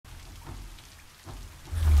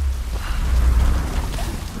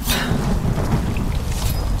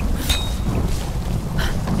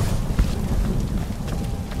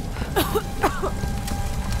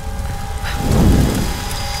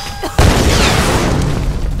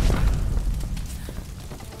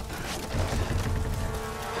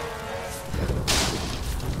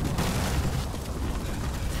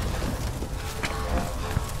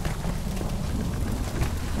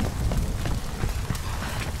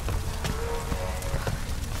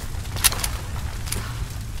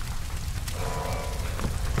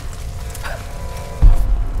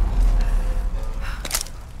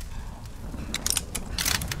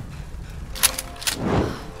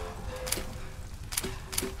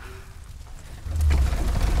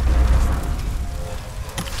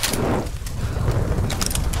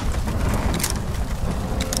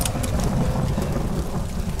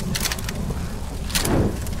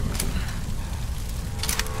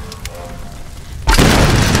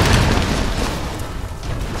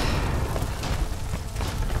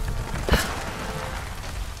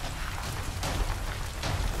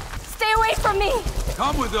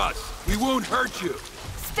Come with us. We won't hurt you.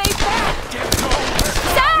 Stay back!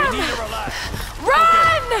 Sam! We need to relax. Run!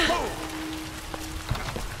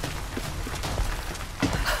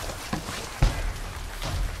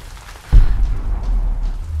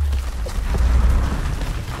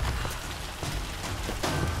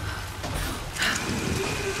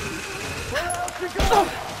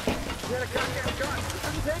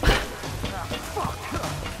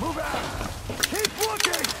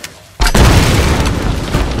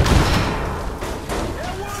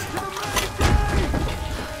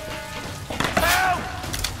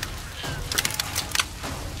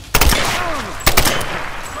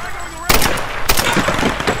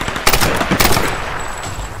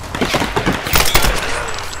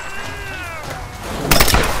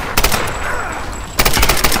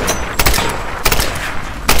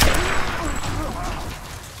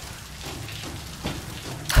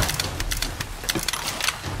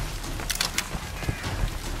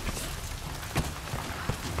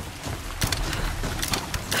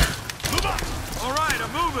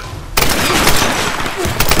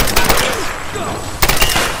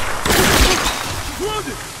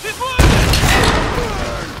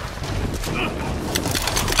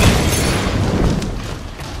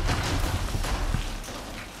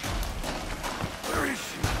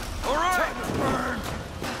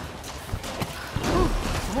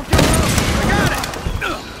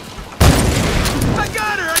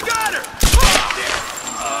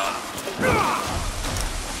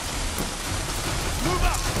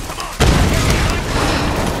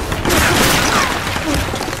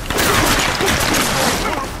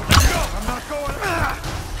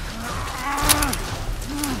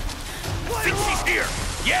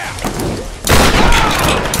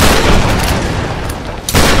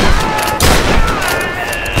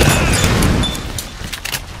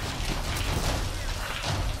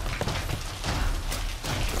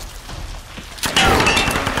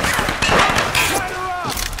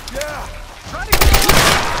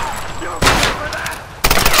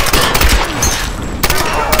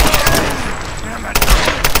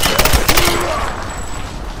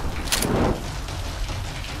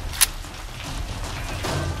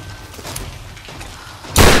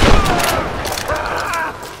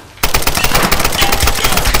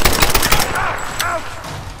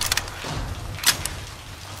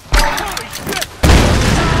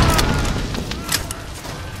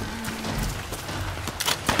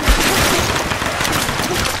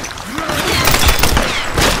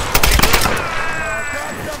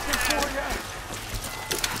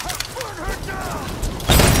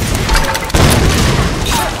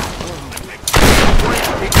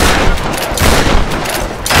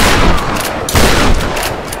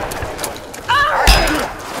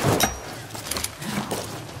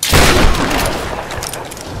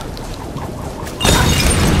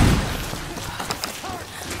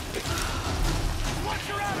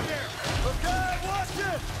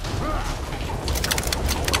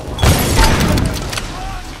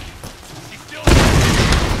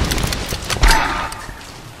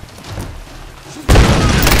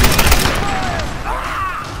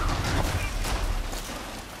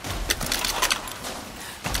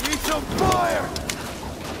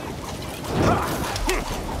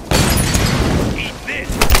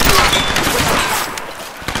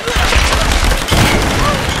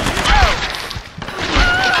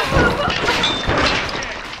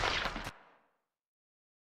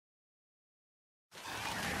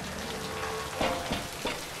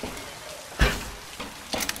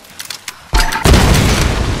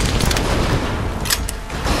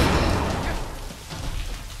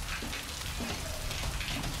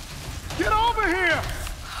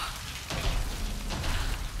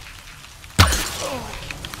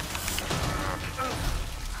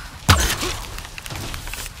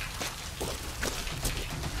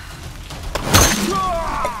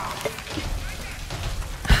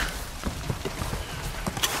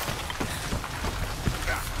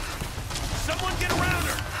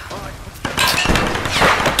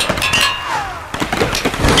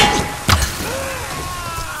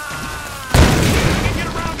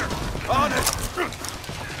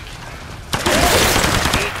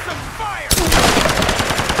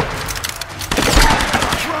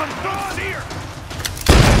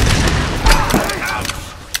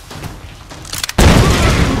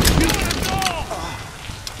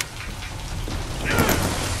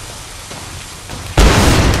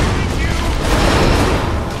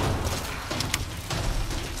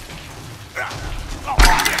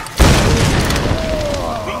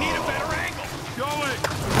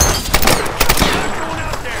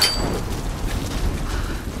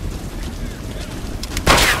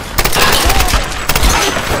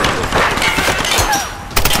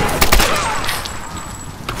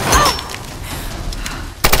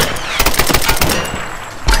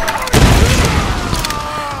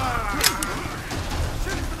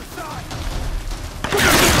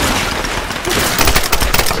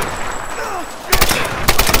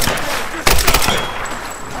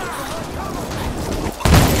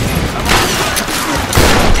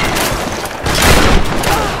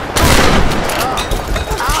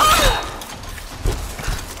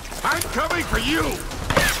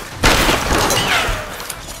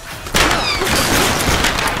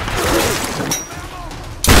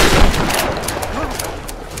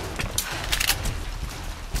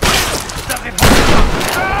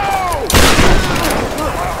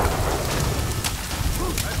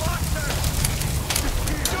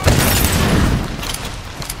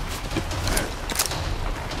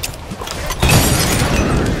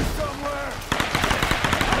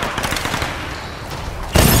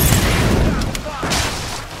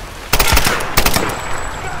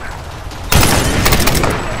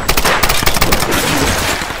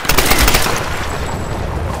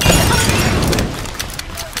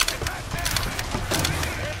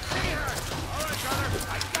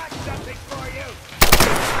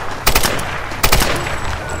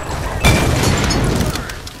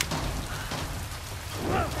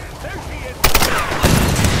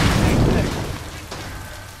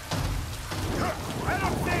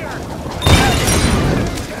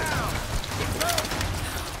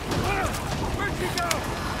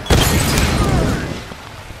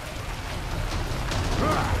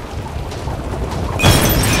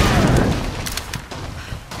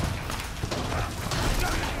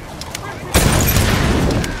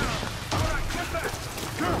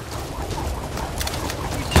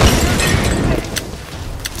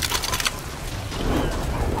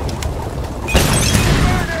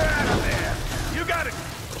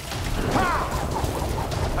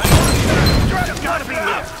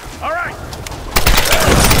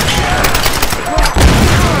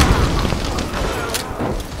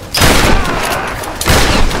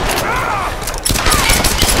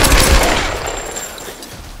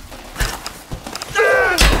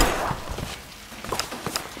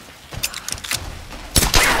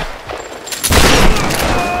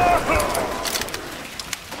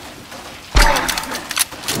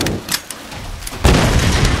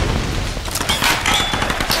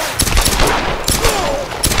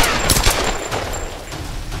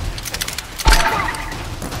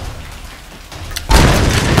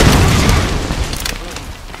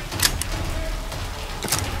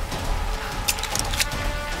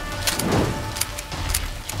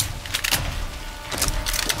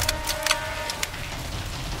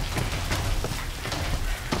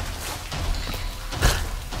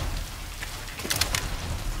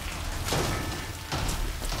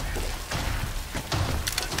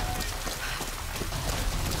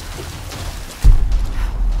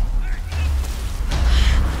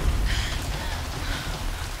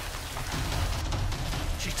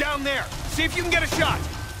 down there. See if you can get a shot.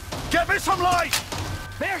 Get me some light!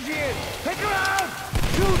 There she is! Take her out!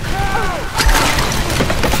 Shoot now!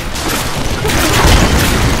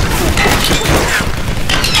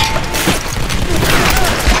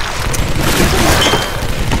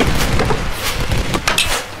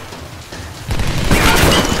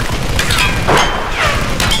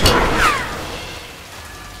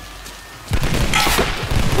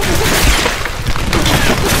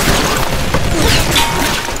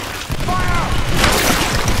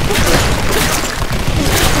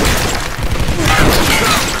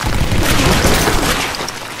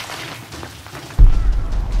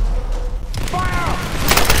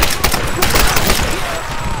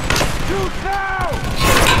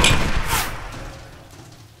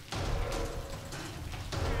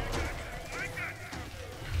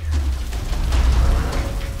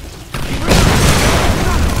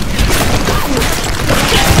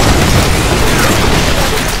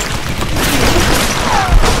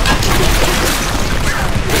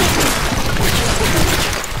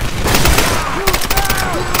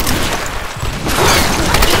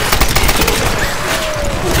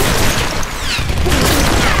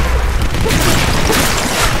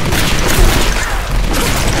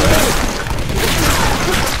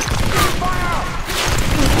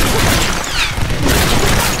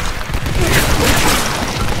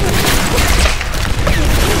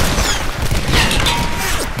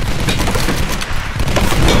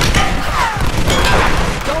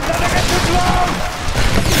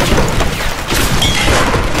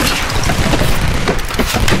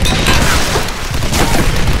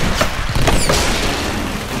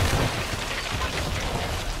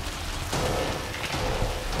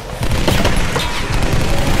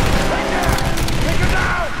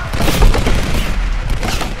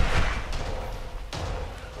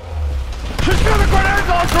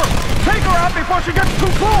 Before she gets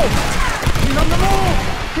too close! She's on the move!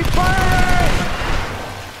 Keep firing!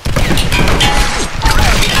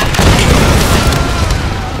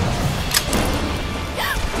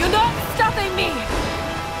 You're not stopping me!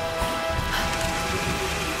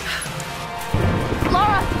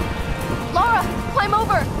 Laura! Laura, climb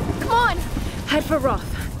over! Come on! Head for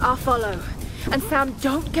Roth. I'll follow. And Sam,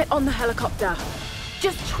 don't get on the helicopter.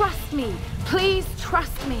 Just trust me. Please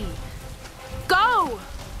trust me. Go!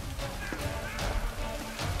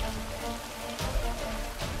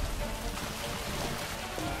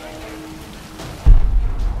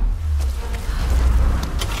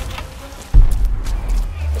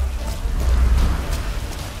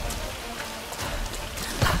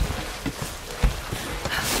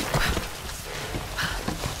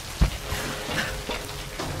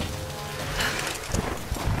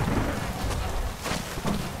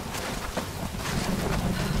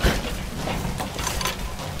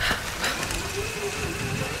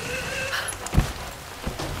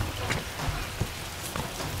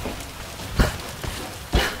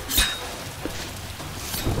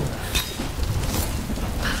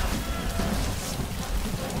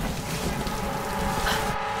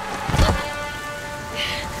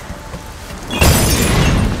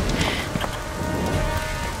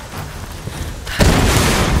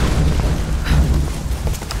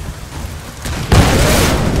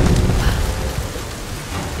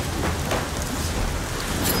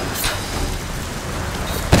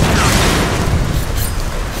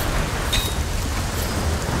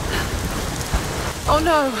 Oh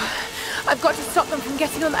no! I've got to stop them from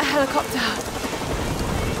getting on that helicopter.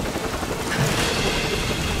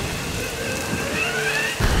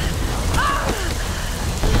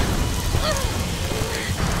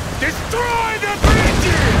 Destroy the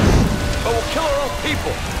bridges! Or we'll kill our own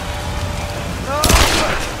people.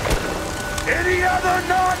 Any other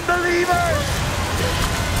non-believers?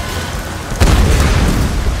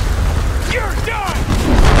 You're done!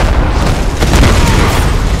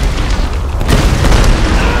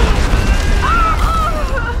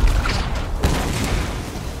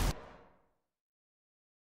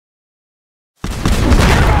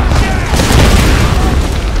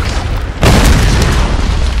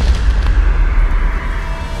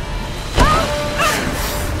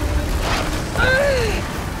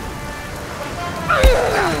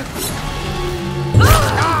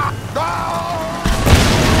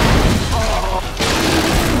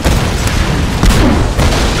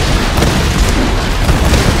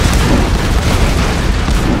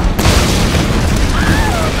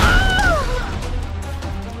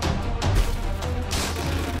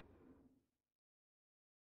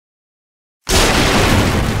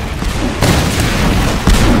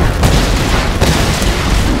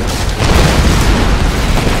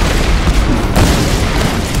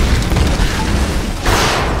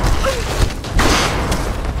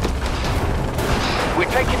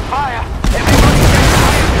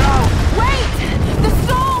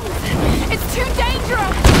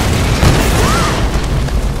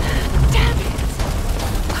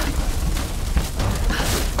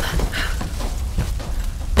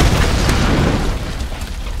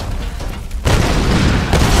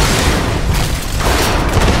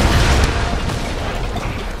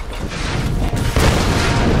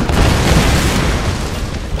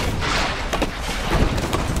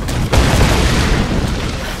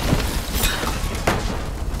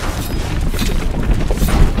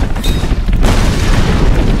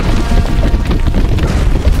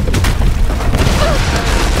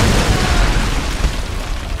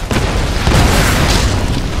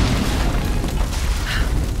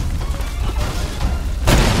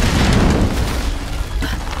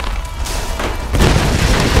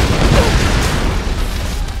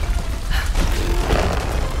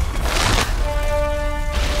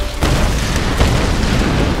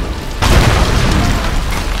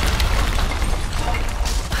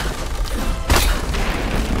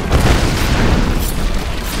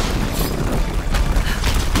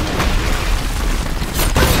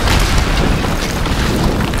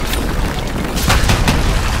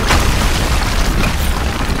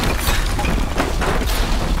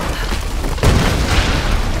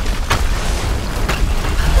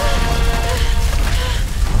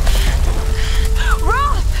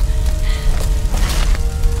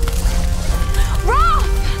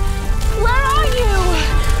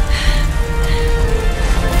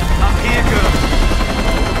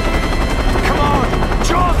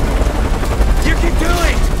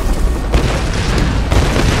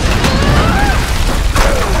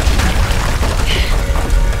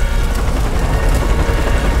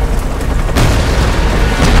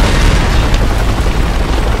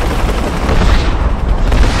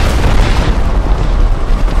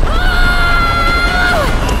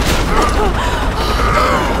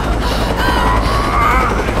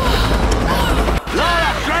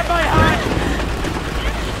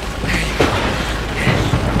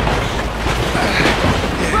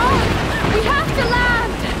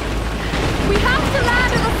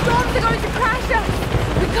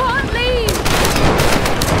 can't leave!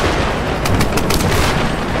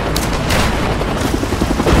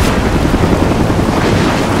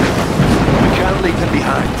 We can't leave them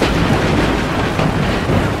behind.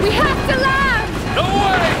 We have to land! No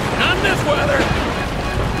way! Not in this weather!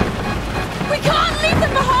 We can't leave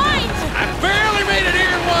them behind! I barely made it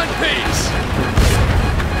here in one piece!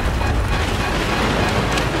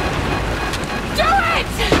 Do it!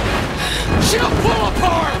 She'll pull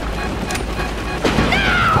apart!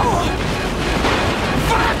 Now!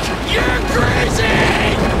 Fuck! You're crazy!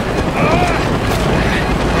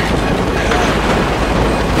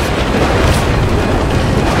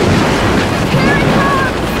 Here it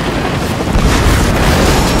comes!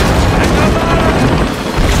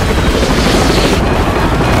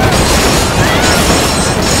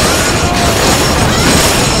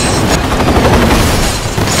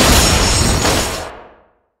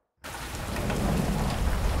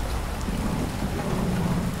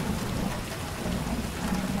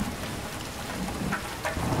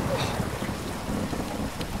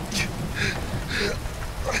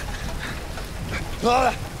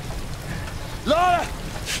 Lara! Lara!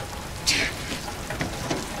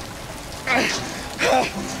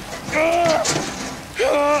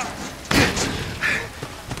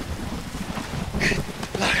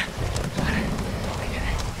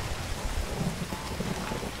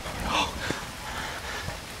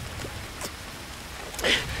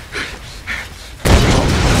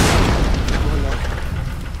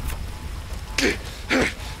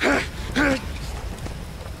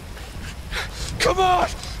 Come on!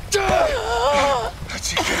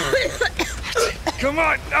 That's it. Come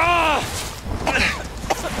on!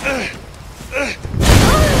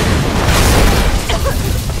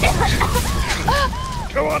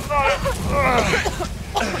 Come on, Lara!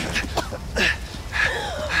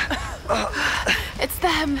 It's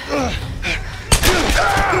them.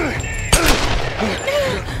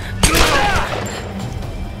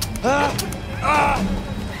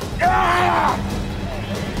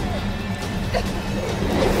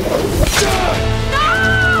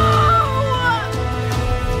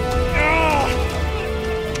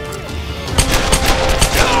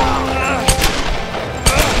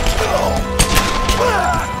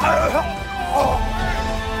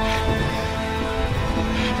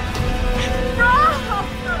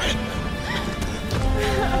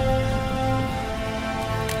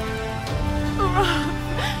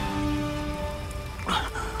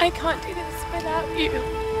 I can't do this without you.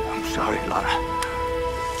 I'm sorry, Lara.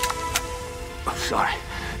 I'm sorry.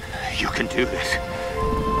 You can do this.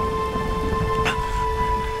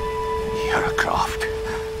 You're a Croft.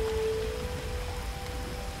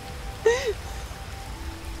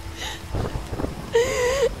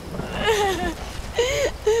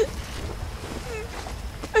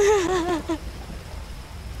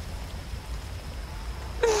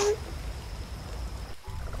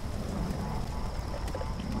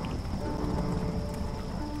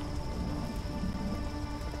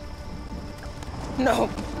 No.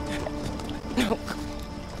 No.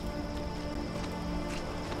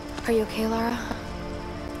 Are you okay, Lara?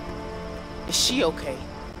 Is she okay?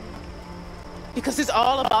 Because it's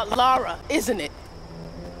all about Lara, isn't it?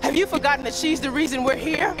 Have you forgotten that she's the reason we're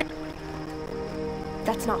here?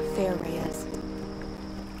 That's not fair, Reyes.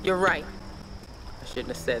 You're right. I shouldn't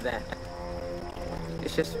have said that.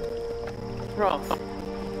 It's just... Rolf.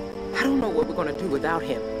 I don't know what we're gonna do without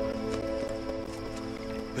him.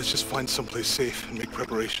 Let's just find someplace safe and make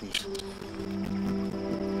preparations.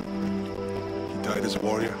 He died as a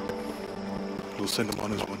warrior. We'll send him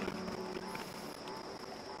on his one.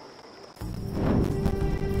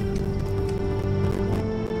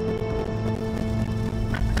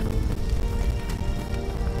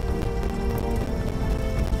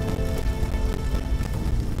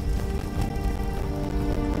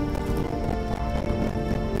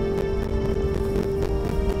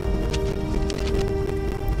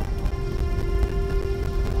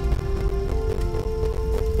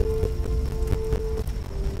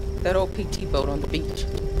 That old PT boat on the beach.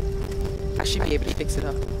 I should be able to fix it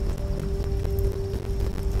up.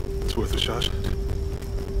 It's worth a shot.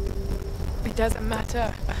 It doesn't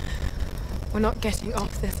matter. We're not getting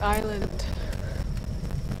off this island.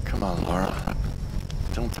 Come on, Laura.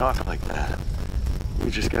 Don't talk like that.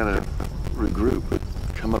 We just gotta regroup,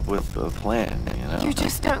 come up with a plan, you know? You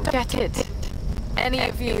just don't get it. Any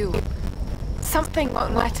of you. Something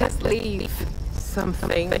won't let us leave.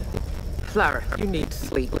 Something? Lara, you need to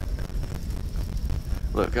sleep.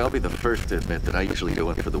 Look, I'll be the first to admit that I usually go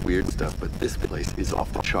in for the weird stuff, but this place is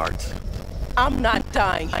off the charts. I'm not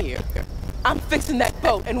dying here. I'm fixing that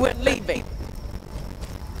boat and we're leaving.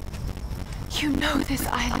 You know this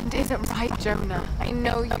island isn't right, Jonah. I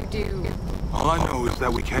know you do. All I know is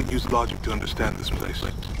that we can't use logic to understand this place.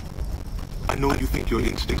 I know you think your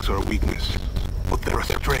instincts are a weakness, but they're a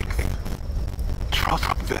strength.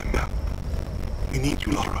 Trust them. We need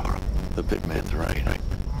you, Laura. The big man's right.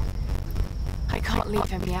 I can't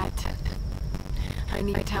leave him yet. I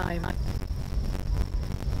need time.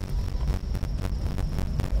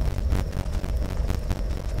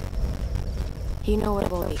 You know what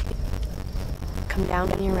it will be. Come down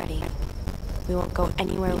when you're ready. We won't go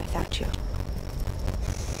anywhere without you.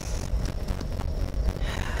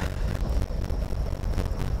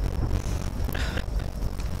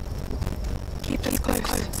 Keep us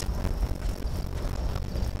close.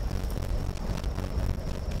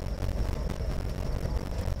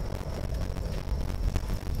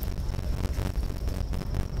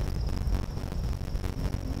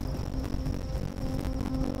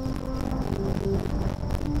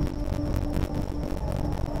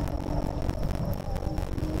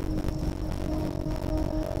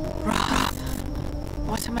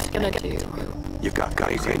 What am I gonna do? You've got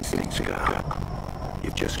guys' instincts, girl.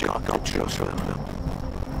 You've just got to trust them.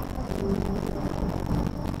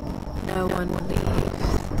 No one leaves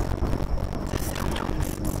the storms.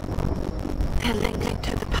 They're linked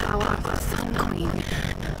to the power of the Sun Queen.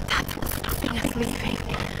 That's what's stopping us leaving.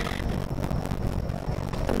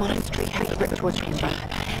 The monastery has a ritual chamber.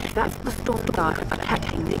 If that's the storm guard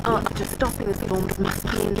protecting the answer to stopping the storms must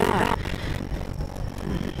be in there.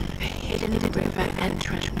 Hidden in the river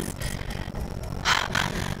entrance.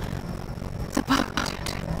 The boat.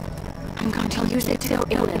 I'm going to use it to go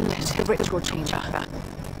inland to the ritual chamber.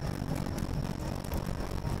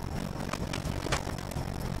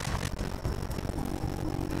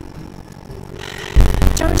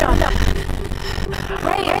 John!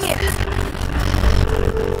 Ray!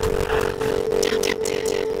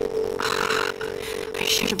 I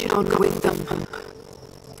should have gone with them.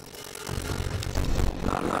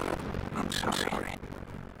 I'm so sorry.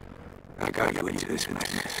 I got you into this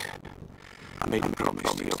mess. I made him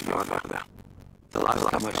promise to your father. The last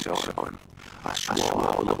time I saw him, I swore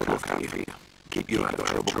I would look after you, keep you out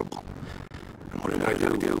of trouble. And what did I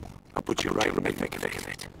do? I put you right in the thick of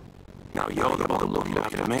it. Now you're the one looking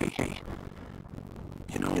after me.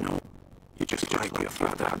 You know, you're just like your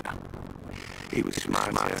father. He was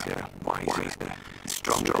smarter, wiser,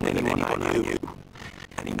 stronger than anyone I knew.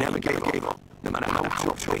 And he never gave up, no matter how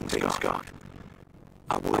tough things got.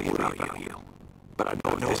 I worry about you, but I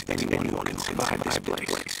know if there's anyone who can survive this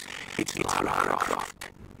place, it's Lara Croft.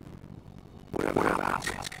 Whatever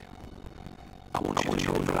happens, I want you to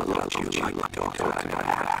know that I love you like the daughter I never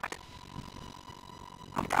had.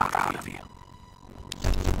 I'm proud of you.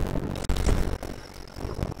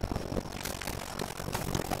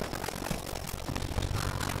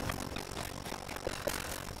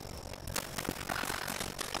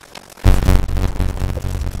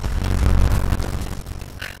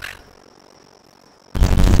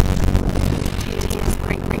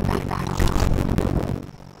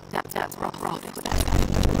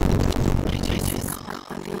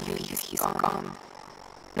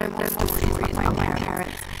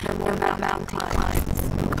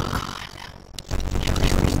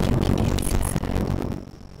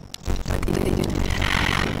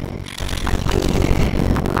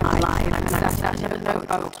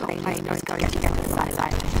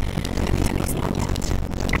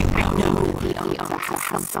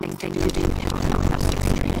 Something to do.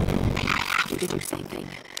 I have to do something.